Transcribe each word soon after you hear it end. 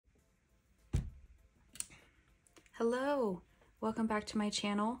Hello, welcome back to my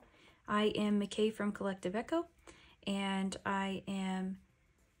channel. I am McKay from Collective Echo, and I am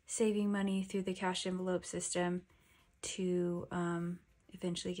saving money through the cash envelope system to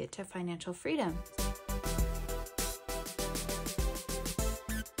eventually get to financial freedom.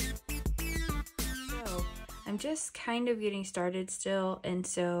 So I'm just kind of getting started still, and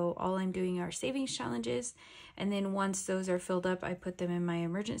so all I'm doing are savings challenges, and then once those are filled up, I put them in my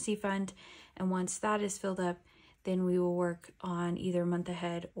emergency fund, and once that is filled up, then we will work on either month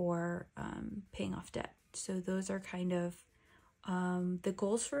ahead or paying off debt. So those are kind of the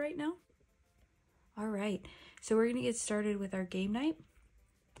goals for right now. All right, so we're gonna get started with our game night.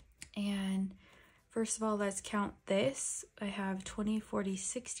 And first of all, let's count this. I have 20, 40,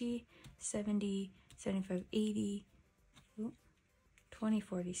 60, 70, 75, 80, 20,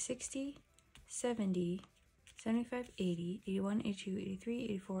 40, 60, 70, 75, 80, 81, 82, 83,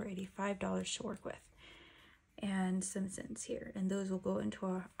 84, $85 to work with. And some cents here, and those will go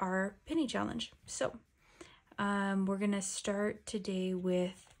into our penny challenge. So we're gonna start today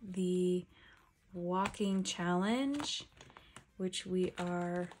with the walking challenge, which we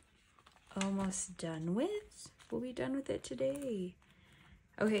are almost done with. We'll be done with it today.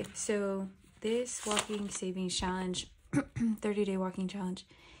 Okay, so this walking savings challenge, 30-day walking challenge,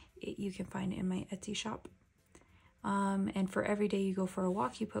 you can find it in my Etsy shop. And for every day you go for a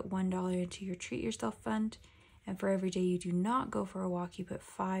walk, you put $1 into your treat yourself fund. And for every day you do not go for a walk, you put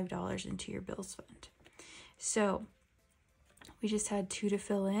 $5 into your bills fund. So we just had 2 to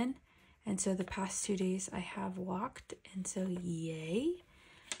fill in. And so the past 2 days I have walked. And so yay.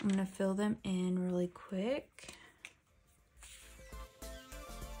 I'm going to fill them in really quick.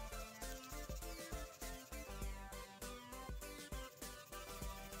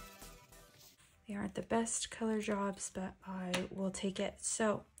 They aren't the best color jobs, but I will take it.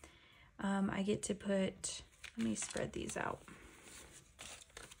 So I get to put... Let me spread these out.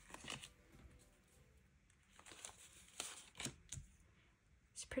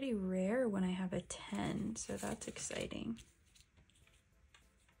 It's pretty rare when I have a 10, so that's exciting.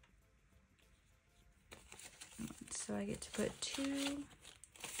 So I get to put 2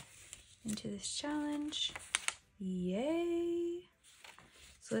 into this challenge. Yay!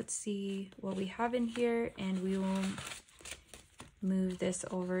 So let's see what we have in here, and we will move this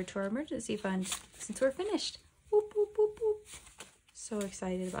over to our emergency fund since we're finished. Whoop, whoop, whoop, whoop. So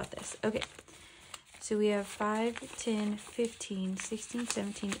excited about this. Okay, so we have 5, 10, 15, 16,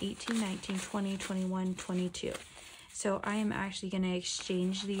 17, 18, 19, 20, 21, 22. So I am actually going to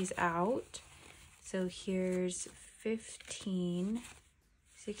exchange these out. So here's 15,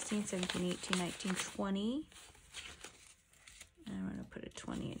 16, 17, 18, 19, 20. And I'm going to put a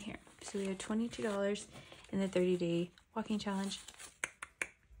 20 in here. So we have $22 in the 30-day walking challenge.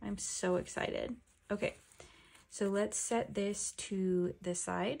 I'm so excited. Okay, so let's set this to the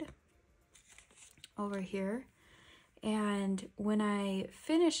side over here. And when I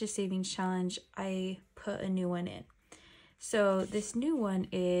finish a savings challenge, I put a new one in. So this new one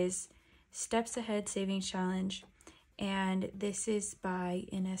is Steps Ahead Savings Challenge, and this is by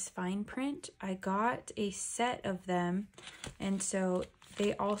NS Fine Print. I got a set of them, and so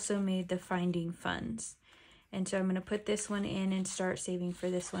they also made the finding funds. And so I'm going to put this one in and start saving for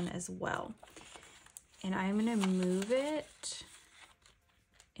this one as well. And I'm going to move it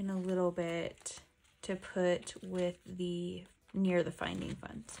in a little bit to put with the near the finding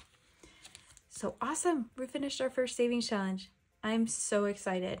funds. So awesome. We finished our first savings challenge. I'm so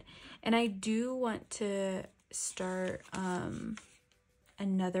excited. And I do want to start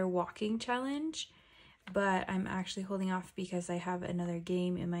another walking challenge, but I'm actually holding off because I have another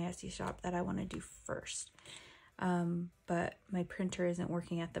game in my Etsy shop that I want to do first. But my printer isn't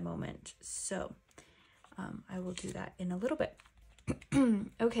working at the moment, so I will do that in a little bit.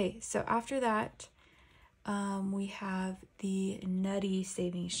 Okay, so after that, we have the Nutty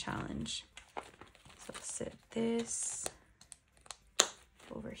Savings Challenge. So I'll set this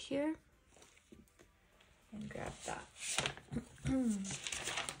over here and grab that.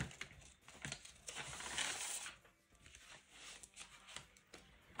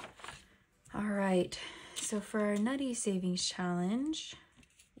 All right, so for our Nutty Savings Challenge,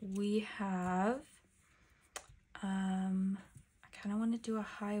 we have, I kind of want to do a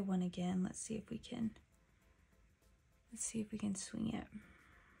high one again. Let's see if we can swing it.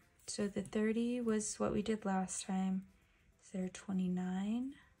 So the 30 was what we did last time. Is there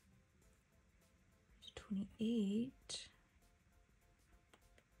 29? 28.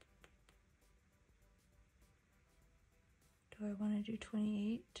 Do I want to do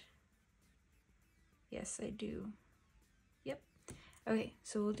 28? Yes, I do. Yep. Okay,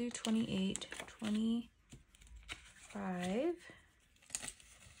 so we'll do 28, 20, 5,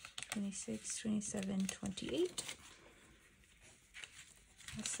 26, 27, 28.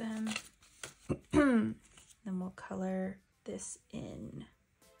 Awesome. Then we'll color this in.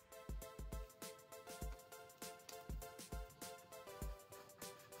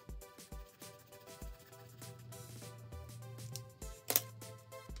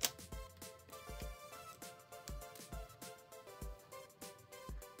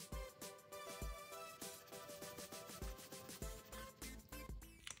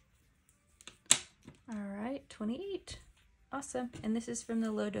 All right, 28. Awesome. And this is from the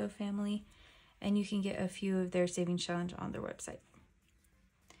Lodo family, and you can get a few of their savings challenge on their website.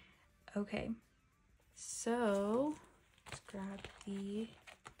 Okay, so let's grab the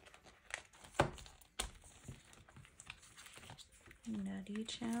Nutty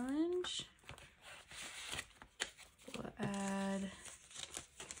challenge. We'll add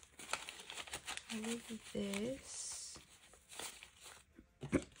all of this.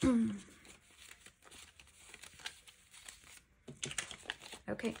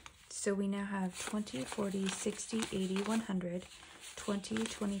 Okay, so we now have 20, 40, 60, 80, 100, 20,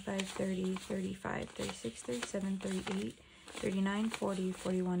 25, 30, 35, 36, 37, 38, 39, 40,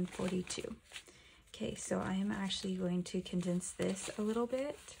 41, 42. Okay, so I am actually going to condense this a little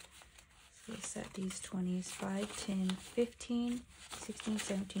bit. So we'll set these 20s, 5, 10, 15, 16,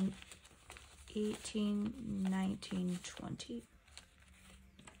 17, 18, 19, 20.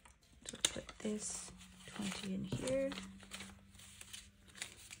 So we'll put this 20 in here.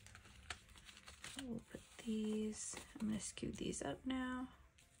 We'll put these, I'm going to scoot these up now.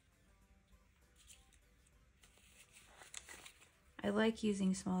 I like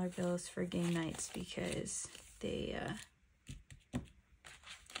using smaller bills for game nights because they,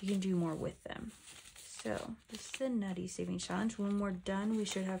 you can do more with them. So this is the Nutty Savings Challenge. When we're done, we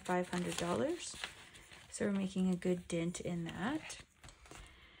should have $500. So we're making a good dent in that.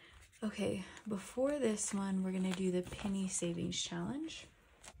 Okay, before this one, we're going to do the Penny Savings Challenge.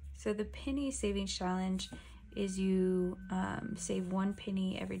 So the Penny Savings Challenge is you save 1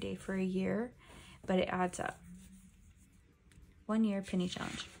 penny every day for a year, but it adds up. 1 year penny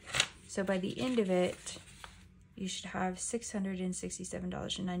challenge. So by the end of it, you should have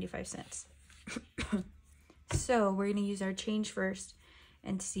 $667.95. So we're going to use our change first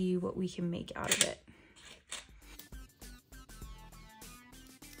and see what we can make out of it.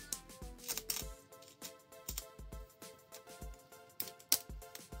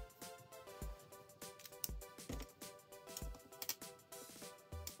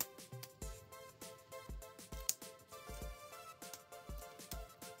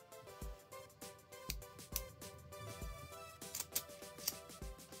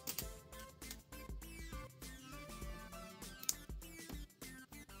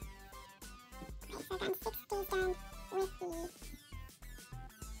 So I've gotten 6 days done with the coins that I had.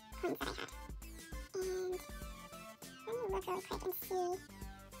 And let me look really quick and see.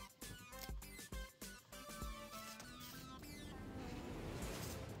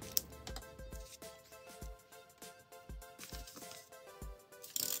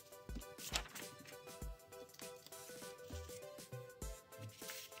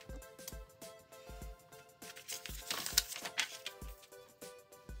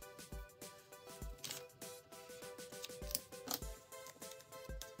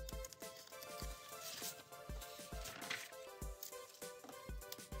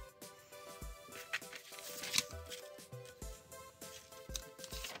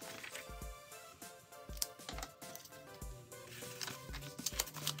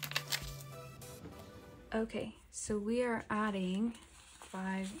 Okay, so we are adding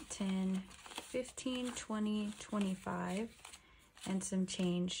 5, 10, 15, 20, 25, and some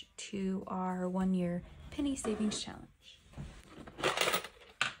change to our 1 year penny savings challenge.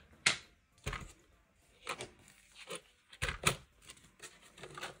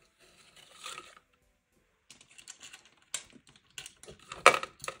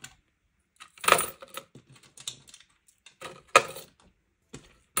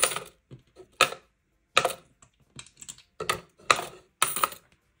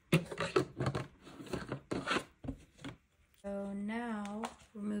 So now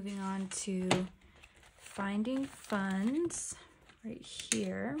we're moving on to finding funds right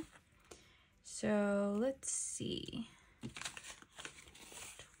here. So let's see.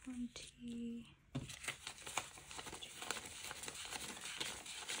 20.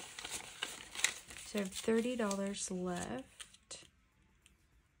 So I have $30 left.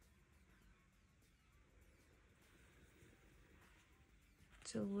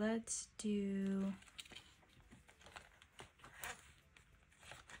 So let's do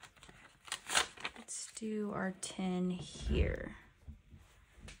do our 10 here.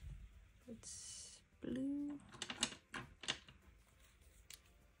 It's blue.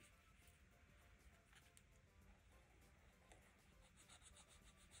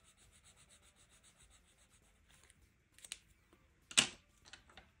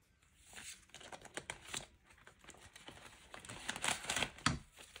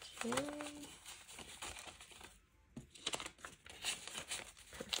 Okay.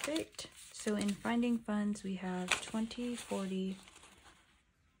 Perfect. So in finding funds, we have 20, 40,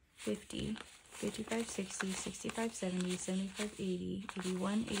 50, 55, 60, 65, 70, 75, 80,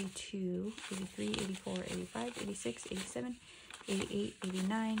 81, 82, 83, 84, 85, 86, 87, 88,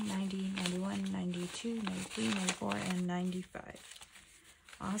 89, 90, 91, 92, 93, 94, and 95.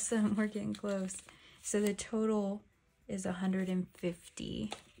 Awesome, we're getting close. So the total is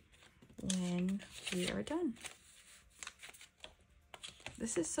 150 when we are done.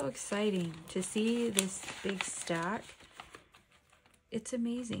 This is so exciting to see this big stack. It's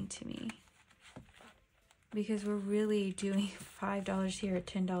amazing to me because we're really doing $5 here,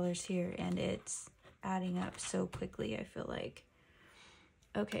 $10 here, and it's adding up so quickly, I feel like.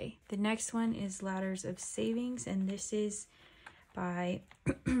 Okay, the next one is Ladders of Savings, and this is by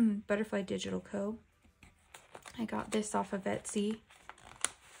Butterfly Digital Co. I got this off of Etsy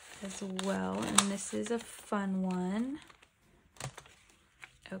as well, and this is a fun one.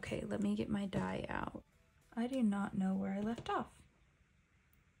 Okay, let me get my die out. I do not know where I left off.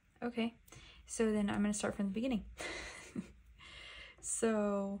 Okay, so then I'm going to start from the beginning.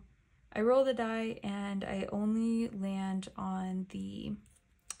 So I roll the die and I only land on the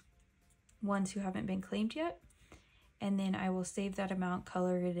ones who haven't been claimed yet. And then I will save that amount,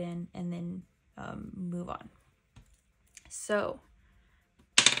 color it in, and then move on. So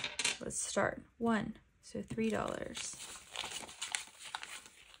let's start. 1, so $3.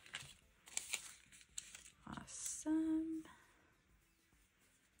 Awesome.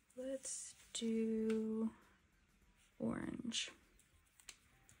 Let's do orange.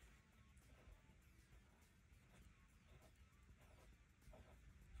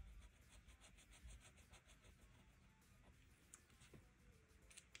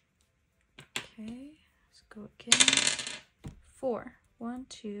 Okay, let's go again. 4. 1,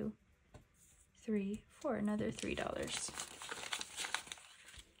 2, 3, 4. Another $3.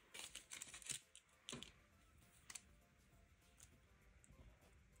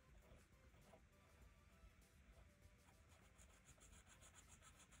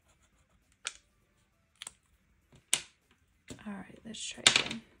 All right, let's try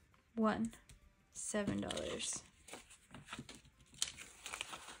again. 1, $7.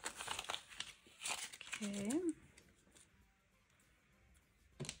 Okay.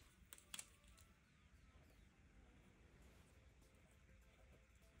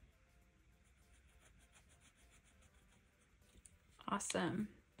 Awesome.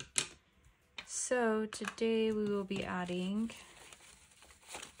 So today we will be adding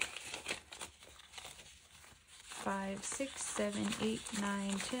 5, 6, 7, 8, 9,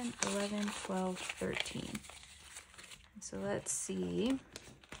 10, 11, 12, 13. So let's see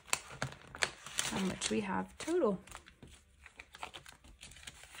how much we have total.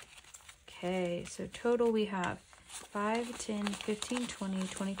 Okay, so total we have 5, 10, 15, 20,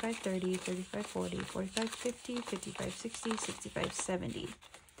 25, 30, 35, 40, 45, 50, 55, 60, 65, 70,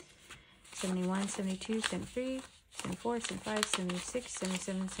 71, 72, 73, 74, 75, 76,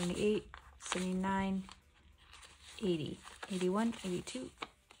 77, 78, 79, 80, 81, 82,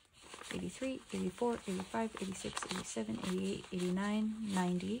 83, 84, 85, 86, 87, 88, 89,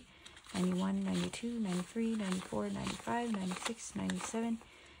 90, 91, 92, 93, 94, 95, 96, 97,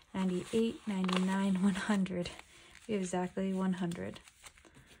 98, 99, 100. We have exactly 100.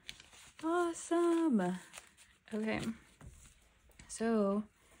 Awesome. Okay. So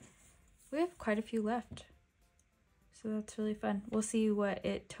we have quite a few left. So that's really fun. We'll see what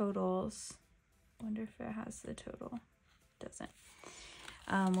it totals. Wonder if it has the total. It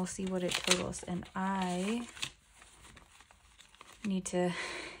doesn't. We'll see what it totals. And I need to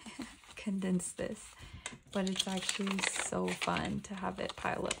condense this. But it's actually so fun to have it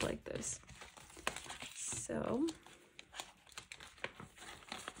pile up like this. So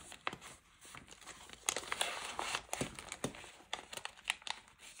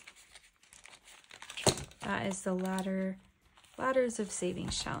that is the Ladders of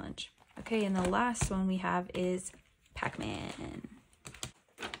Savings challenge. Okay, and the last one we have is Pac-Man.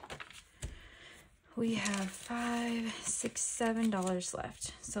 We have $5, $6, $7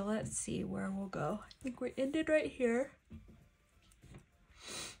 left. So let's see where we'll go. I think we ended right here.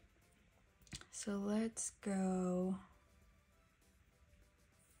 So let's go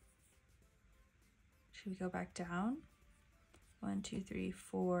Should we go back down? 1, 2, 3,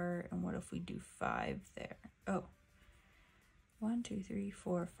 4, and what if we do 5 there? Oh, 1, 2, 3,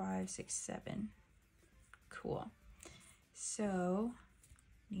 4, 5, 6, 7. Cool. So,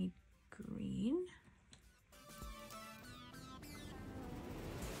 need green.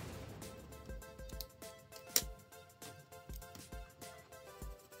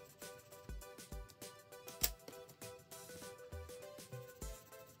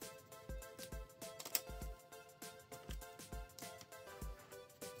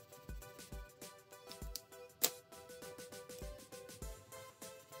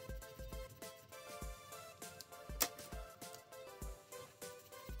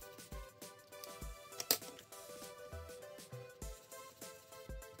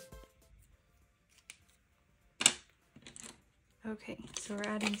 Okay, so we're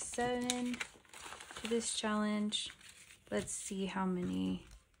adding 7 to this challenge. Let's see how much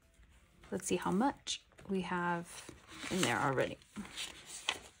we have in there already.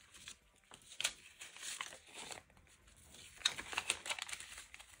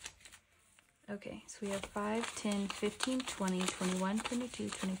 Okay, so we have 5, 10, 15, 20, 21, 22,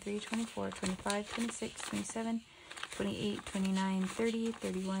 23, 24, 25, 26, 27, 28, 29, 30,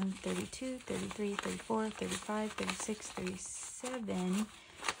 31, 32, 33, 34, 35, 36, 37,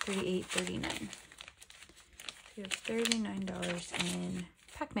 38, 39. So we have $39 in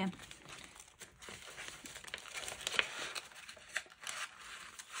Pac-Man.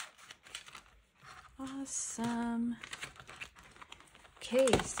 Awesome. Okay,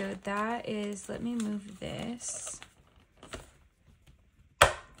 so that is, let me move this.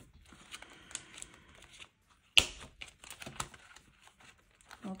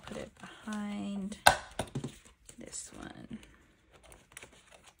 We'll put it behind this one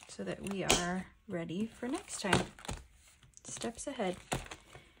so that we are ready for next time. Steps ahead.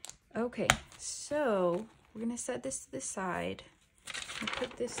 Okay, so we're gonna set this to the side. I'll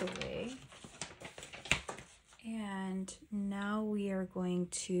put this away. And now we are going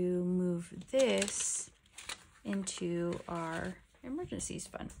to move this into our emergency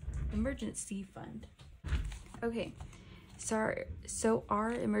fund. Okay, so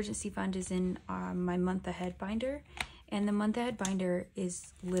our emergency fund is in my month ahead binder, and the month ahead binder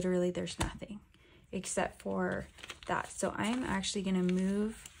is literally, there's nothing except for that. So I'm actually gonna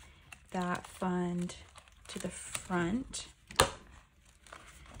move that fund to the front.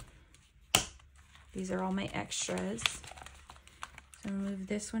 These are all my extras. So I'm gonna move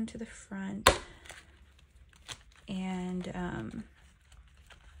this one to the front. And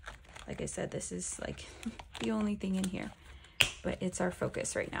like I said, this is like the only thing in here, but it's our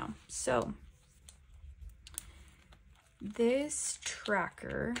focus right now. So this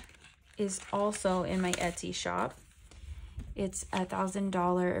tracker is also in my Etsy shop. It's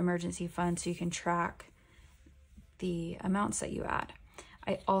 $1,000 emergency fund, so you can track the amounts that you add.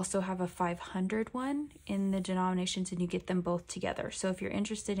 I also have a 500 one in the denominations, and you get them both together. So if you're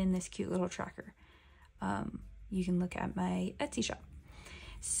interested in this cute little tracker, you can look at my Etsy shop.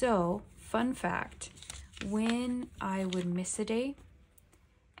 So, fun fact, when I would miss a day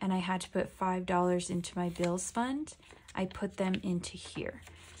and I had to put $5 into my bills fund, I put them into here.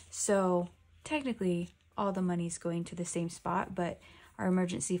 So technically all the money's going to the same spot, but our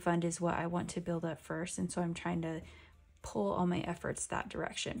emergency fund is what I want to build up first. And so I'm trying to pull all my efforts that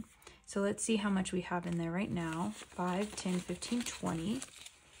direction. So let's see how much we have in there right now. 5, 10, 15, 20.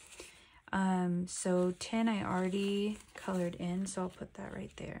 So 10 I already colored in, so I'll put that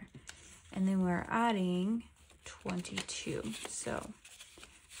right there. And then we're adding 22. So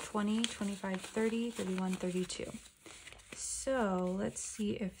 20, 25, 30, 31, 32. So let's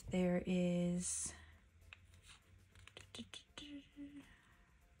see if there is...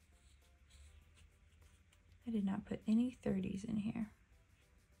 I did not put any 30s in here.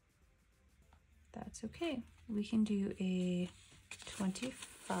 That's okay. We can do a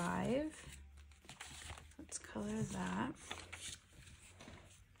 25. Let's color that.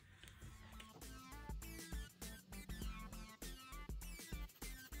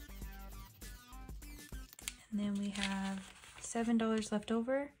 And then we have $7 left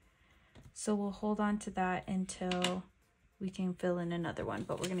over. So we'll hold on to that until we can fill in another one,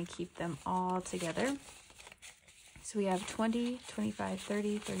 but we're going to keep them all together. So we have 20, 25,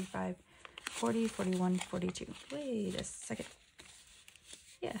 30, 35, 40, 41, 42. Wait a second.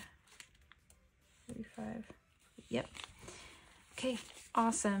 Yeah. 35. Yep. Okay,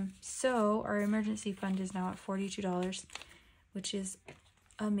 awesome. So our emergency fund is now at $42, which is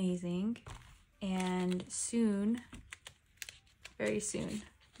amazing. And soon, very soon,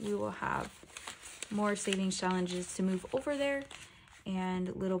 we will have more savings challenges to move over there.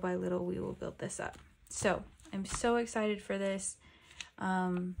 And little by little, we will build this up. So I'm so excited for this.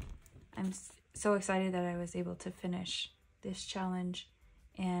 I'm so excited that I was able to finish this challenge,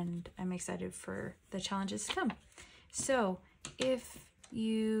 and I'm excited for the challenges to come. So if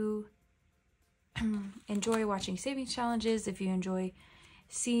you enjoy watching savings challenges, if you enjoy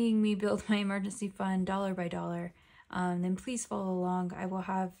seeing me build my emergency fund dollar by dollar, then please follow along. I will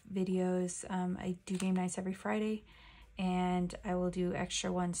have videos. I do game nights every Friday, and I will do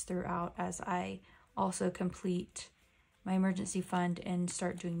extra ones throughout as I also complete my emergency fund and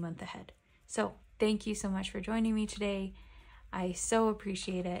start doing month ahead. So thank you so much for joining me today. I so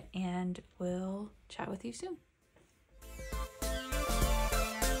appreciate it, and we'll chat with you soon.